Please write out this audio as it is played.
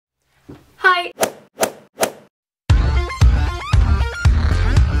Bye!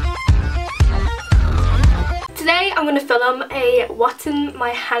 Today I'm going to film a what's in my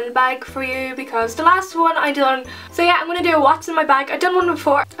handbag for you because the last one I done. So yeah, I'm going to do a what's in my bag. I've done one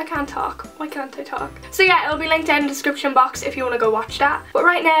before. I can't talk. Why can't I talk? So yeah, it'll be linked down in the description box if you want to go watch that. But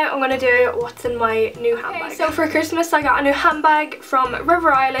right now I'm going to do what's in my new handbag. Okay, so for Christmas I got a new handbag from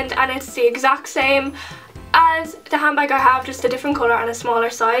River Island and it's the exact same as the handbag I have, just a different colour and a smaller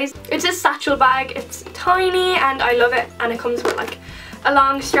size. It's a satchel bag. It's tiny and I love it, and it comes with like a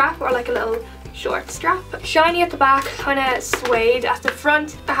long strap or like a little short strap. Shiny at the back, kind of suede at the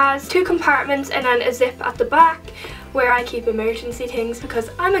front. It has two compartments and then a zip at the back where I keep emergency things because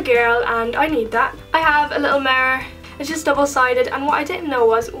I'm a girl and I need that. I have a little mirror. It's just double-sided, and what I didn't know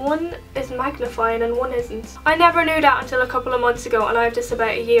was one is magnifying and one isn't. I never knew that until a couple of months ago, and I have this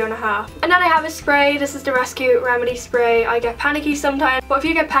about a year and a half. And then I have a spray. This is the Rescue Remedy spray. I get panicky sometimes, but if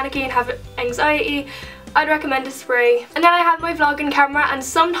you get panicky and have anxiety, I'd recommend a spray. And then I have my vlogging camera, and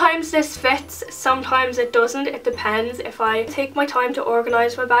sometimes this fits, sometimes it doesn't. It depends if I take my time to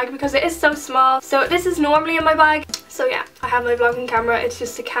organise my bag because it is so small. So this is normally in my bag. So yeah, I have my vlogging camera. It's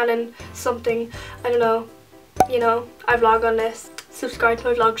just a Canon something, I don't know. You know, I vlog on this. Subscribe to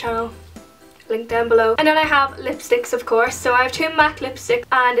my vlog channel. Link down below. And then I have lipsticks, of course. So I have two MAC lipsticks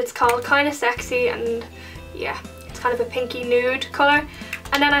and it's called Kinda Sexy, and yeah, it's kind of a pinky nude colour.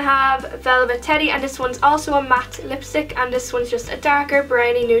 And then I have Velvet Teddy, and this one's also a matte lipstick, and this one's just a darker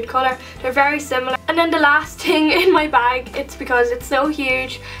browny nude colour. They're very similar. And then the last thing in my bag, it's because it's so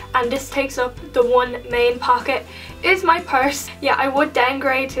huge and this takes up the one main pocket, is my purse. Yeah, I would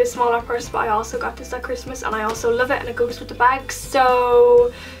downgrade to a smaller purse, but I also got this at Christmas and I also love it and it goes with the bag.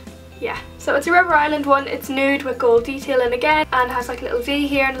 So yeah, so it's a River Island one. It's nude with gold detailing again and has like a little V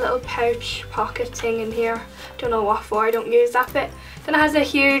here and a little pouch pocket thing in here. Don't know what for, I don't use that bit. Then it has a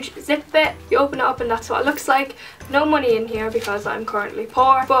huge zip bit. You open it up and that's what it looks like. No money in here because I'm currently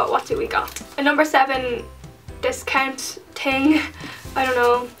poor. But what do we got? A number 7 discount thing. I don't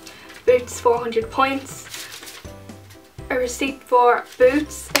know. Boots 400 points. A receipt for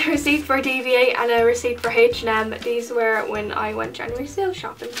Boots, a receipt for DV8 and a receipt for H&M. These were when I went January sale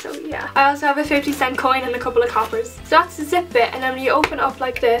shopping, so yeah. I also have a 50-cent coin and a couple of coppers. So that's the zip bit, and then when you open it up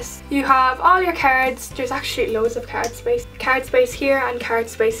like this, you have all your cards. There's actually loads of card space. Card space here and card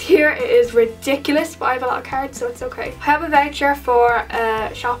space here. It is ridiculous, but I have a lot of cards, so it's okay. I have a voucher for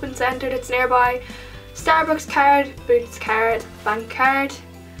a shopping centre that's nearby. Starbucks card, Boots card, bank card,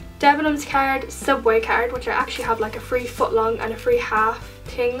 Debenhams card, Subway card, which I actually have like a free footlong and a free half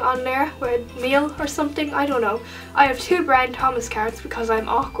thing on there with a meal or something, I don't know. I have 2 Brian Thomas cards because I'm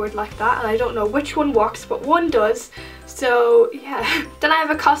awkward like that and I don't know which one works, but one does. So yeah. Then I have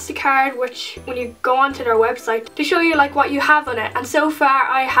a Costa card, which when you go onto their website, they show you like what you have on it, and so far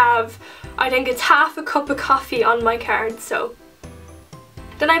I have, I think it's half a cup of coffee on my card, so.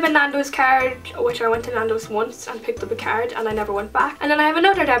 Then I have a Nando's card, which I went to Nando's once and picked up a card and I never went back. And then I have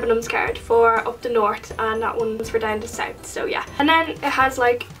another Debenhams card for up the north, and that one's for down the south, so yeah. And then it has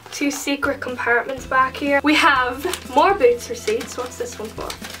like 2 secret compartments back here. We have more Boots receipts. What's this one for?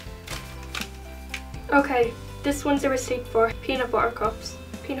 Okay, this one's a receipt for peanut butter cups.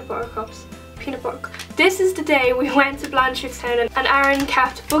 Peanut butter cups. Peanut butter. This is the day we went to Blanchardstown and Aaron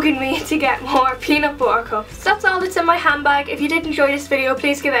kept bugging me to get more peanut butter cups. So that's all that's in my handbag. If you did enjoy this video,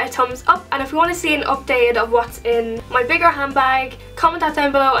 please give it a thumbs up, and if you want to see an update of what's in my bigger handbag, comment that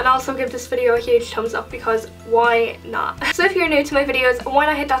down below, and also give this video a huge thumbs up because why not? So if you're new to my videos, why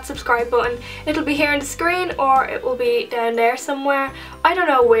not hit that subscribe button? It'll be here on the screen or it will be down there somewhere. I don't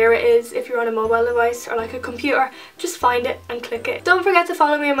know where it is. If you're on a mobile device or like a computer, just find it and click it. Don't forget to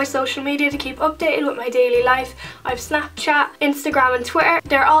follow me on my social media to keep updated with my daily life. I have Snapchat, Instagram and Twitter.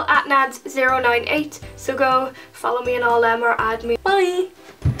 They're all at nads098, so go follow me on all them or add me. Bye!